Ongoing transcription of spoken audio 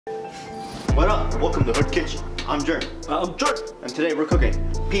What up? Welcome to Hood Kitchen. I'm Jern. I'm Jern. And today we're cooking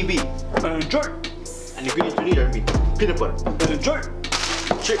PB. And Jern. And the ingredients we need are gonna be peanut butter. And Jern.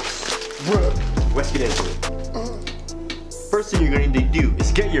 Chips. Bread. Let's get into it. First thing you're gonna need to do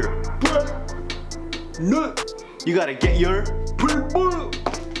is get your bread. Nut. You gotta get your peanut butter.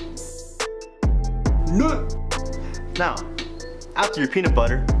 Nut. Now, after your peanut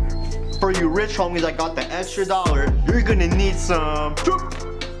butter, for you rich homies that got the extra dollar, you're gonna need some chips.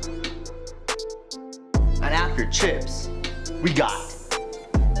 And after chips, we got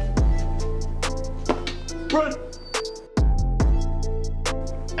bread.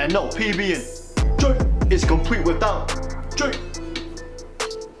 And no, PB and J is complete without J.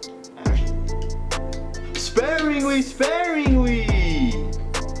 Sparingly, sparingly.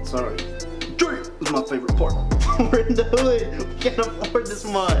 Sorry. J is my favorite part. We're in the hood. We can't afford this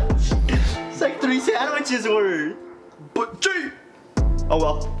much. It's like 3 sandwiches worth. But J. Oh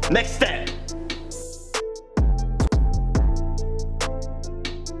well. Next step.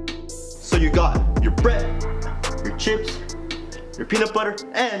 So you got your bread, your chips, your peanut butter,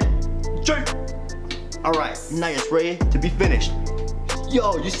 and J. Alright, now it's ready to be finished.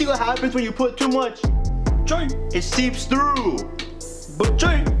 Yo, you see what happens when you put too much? J. It seeps through. But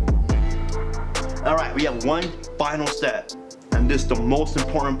J. Alright, we have one final step. And this is the most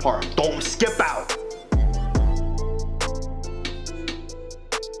important part. Don't skip out.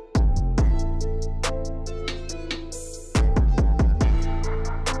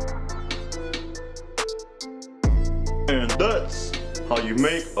 And that's how you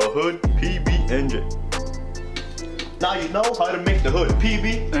make a Hood PB engine. Now you know how to make the Hood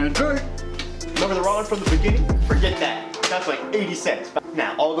PB And J. Remember the ramen from the beginning? Forget that. That's like 80 cents.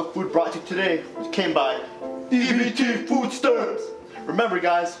 Now, all the food brought to you today came by EBT Food Stamps. Remember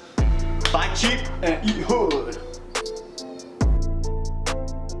guys, buy cheap And eat hood.